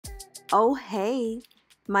Oh, hey,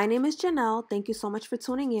 my name is Janelle. Thank you so much for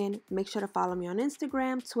tuning in. Make sure to follow me on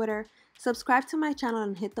Instagram, Twitter, subscribe to my channel,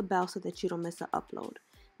 and hit the bell so that you don't miss an upload.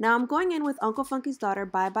 Now, I'm going in with Uncle Funky's Daughter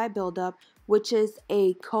Bye Bye Build Up, which is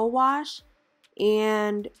a co-wash,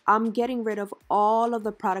 and I'm getting rid of all of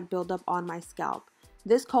the product buildup on my scalp.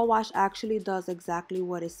 This co-wash actually does exactly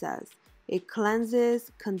what it says. It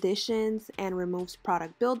cleanses, conditions, and removes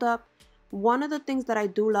product buildup. One of the things that I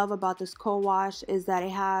do love about this co-wash is that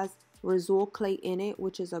it has Rizul clay in it,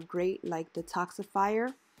 which is a great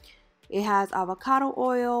detoxifier. It has avocado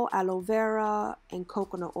oil, aloe vera, and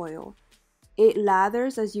coconut oil. It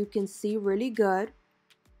lathers, as you can see, really good.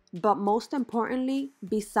 But most importantly,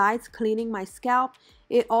 besides cleaning my scalp,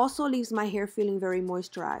 it also leaves my hair feeling very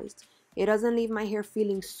moisturized. It doesn't leave my hair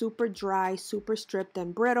feeling super dry, super stripped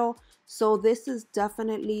and brittle. So this is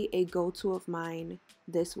definitely a go-to of mine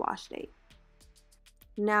this wash day.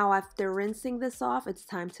 Now, after rinsing this off, it's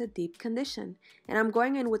time to deep condition. And I'm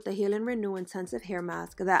going in with the Heal and Renew Intensive Hair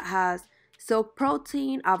Mask that has silk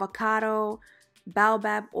protein, avocado,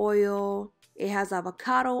 baobab oil. It has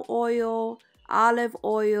avocado oil, olive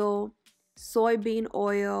oil, soybean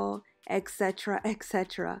oil, etc.,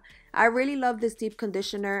 etc. I really love this deep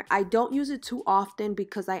conditioner. I don't use it too often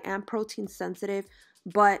because I am protein sensitive,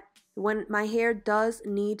 but when my hair does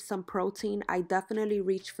need some protein, I definitely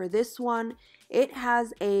reach for this one. It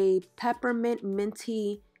has a peppermint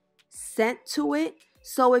minty scent to it.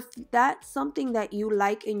 So if that's something that you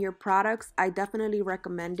like in your products, I definitely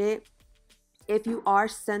recommend it. If you are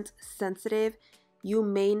scent sensitive, you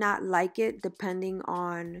may not like it depending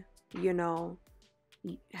on,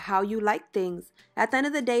 how you like things. At the end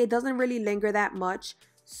of the day, it doesn't really linger that much.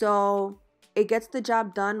 So it gets the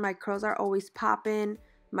job done. My curls are always popping.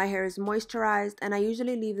 My hair is moisturized, and I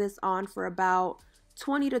usually leave this on for about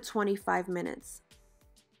 20 to 25 minutes.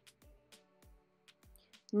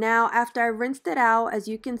 Now, after I rinsed it out, as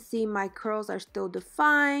you can see, my curls are still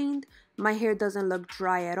defined. My hair doesn't look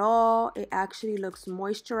dry at all. It actually looks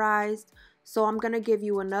moisturized. So I'm going to give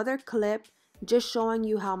you another clip just showing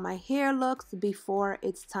you how my hair looks before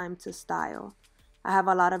it's time to style. I have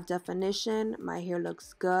a lot of definition. My hair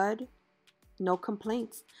looks good. No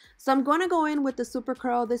complaints. So I'm going to go in with the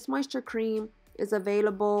Supercurl. This moisture cream is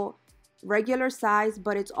available regular size,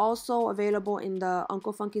 but it's also available in the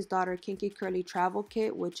Uncle Funky's Daughter Kinky Curly Travel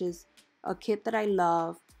Kit, which is a kit that I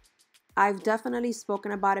love. I've definitely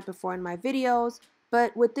spoken about it before in my videos,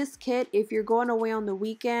 but with this kit, if you're going away on the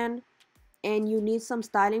weekend and you need some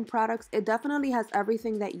styling products, it definitely has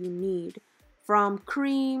everything that you need, from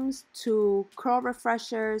creams to curl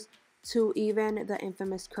refreshers to even the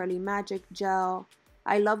infamous Curly Magic gel.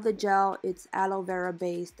 I love the gel. It's aloe vera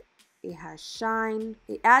based. It has shine.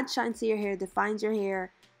 It adds shine to your hair, defines your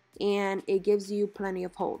hair, and it gives you plenty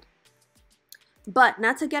of hold. But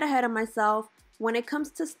not to get ahead of myself, when it comes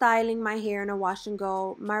to styling my hair in a wash and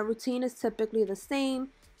go, my routine is typically the same.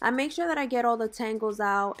 I make sure that I get all the tangles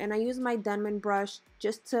out, and I use my Denman brush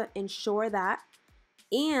just to ensure that.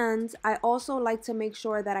 And I also like to make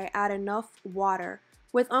sure that I add enough water.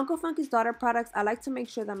 With Uncle Funky's Daughter products, I like to make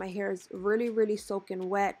sure that my hair is really, really soaking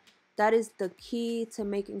wet. That is the key to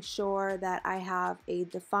making sure that I have a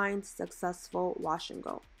defined, successful wash and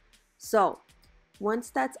go. So once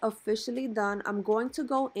that's officially done, I'm going to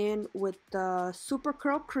go in with the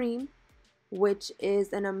Supercurl cream, which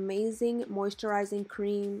is an amazing moisturizing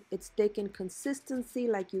cream. It's thick in consistency,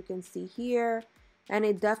 like you can see here, and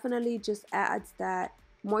it definitely just adds that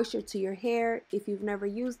moisture to your hair. If you've never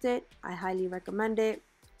used it, I highly recommend it.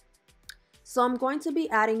 So I'm going to be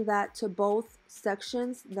adding that to both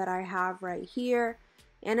sections that I have right here.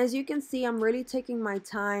 And as you can see, I'm really taking my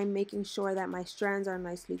time, making sure that my strands are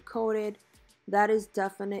nicely coated. That is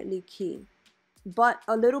definitely key. But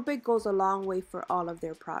a little bit goes a long way for all of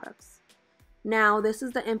their products. Now, this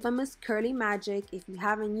is the infamous Curly Magic. If you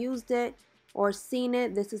haven't used it or seen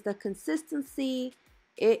it, this is the consistency.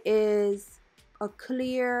 It is a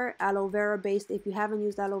clear aloe vera based. If you haven't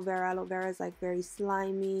used aloe vera is like very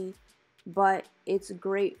slimy, but it's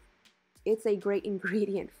great. It's a great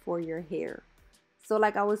ingredient for your hair. So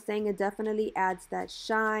like I was saying, it definitely adds that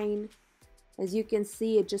shine. As you can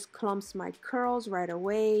see, it just clumps my curls right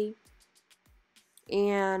away.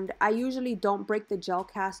 And I usually don't break the gel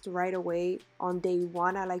cast right away on day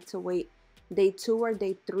 1. I like to wait day 2 or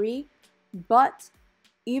day 3. But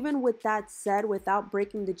even with that said, without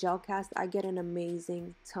breaking the gel cast, I get an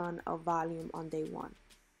amazing ton of volume on day 1.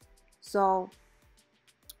 So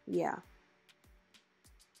yeah.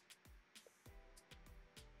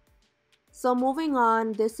 So moving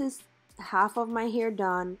on, this is half of my hair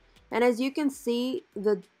done. And as you can see,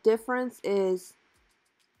 the difference is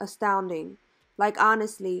astounding. Like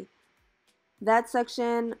honestly, that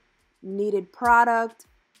section needed product,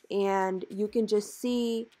 and you can just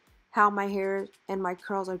see how my hair and my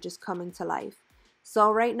curls are just coming to life.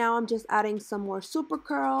 So right now I'm just adding some more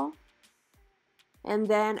Supercurl, and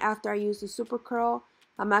then after I use the Supercurl,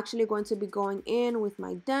 I'm actually going to be going in with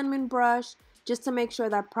my Denman brush just to make sure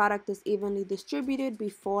that product is evenly distributed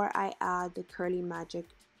before I add the curly magic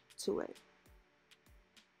to it.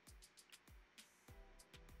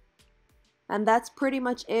 And that's pretty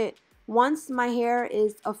much it. Once my hair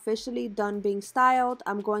is officially done being styled,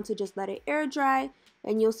 I'm going to just let it air dry,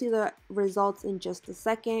 and you'll see the results in just a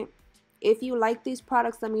second. If you like these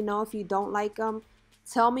products, let me know. If you don't like them,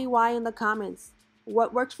 tell me why in the comments.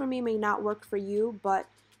 What works for me may not work for you, but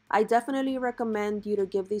I definitely recommend you to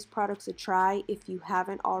give these products a try if you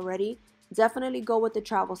haven't already. Definitely go with the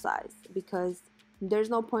travel size, because there's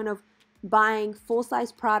no point of buying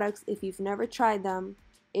full-size products if you've never tried them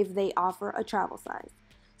if they offer a travel size.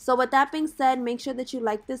 So with that being said, make sure that you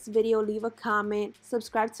like this video, leave a comment,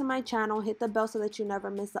 subscribe to my channel, hit the bell so that you never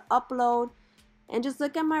miss an upload, and just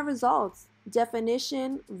look at my results.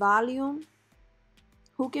 Definition, volume,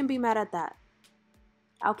 who can be mad at that?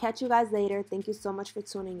 I'll catch you guys later. Thank you so much for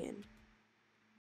tuning in.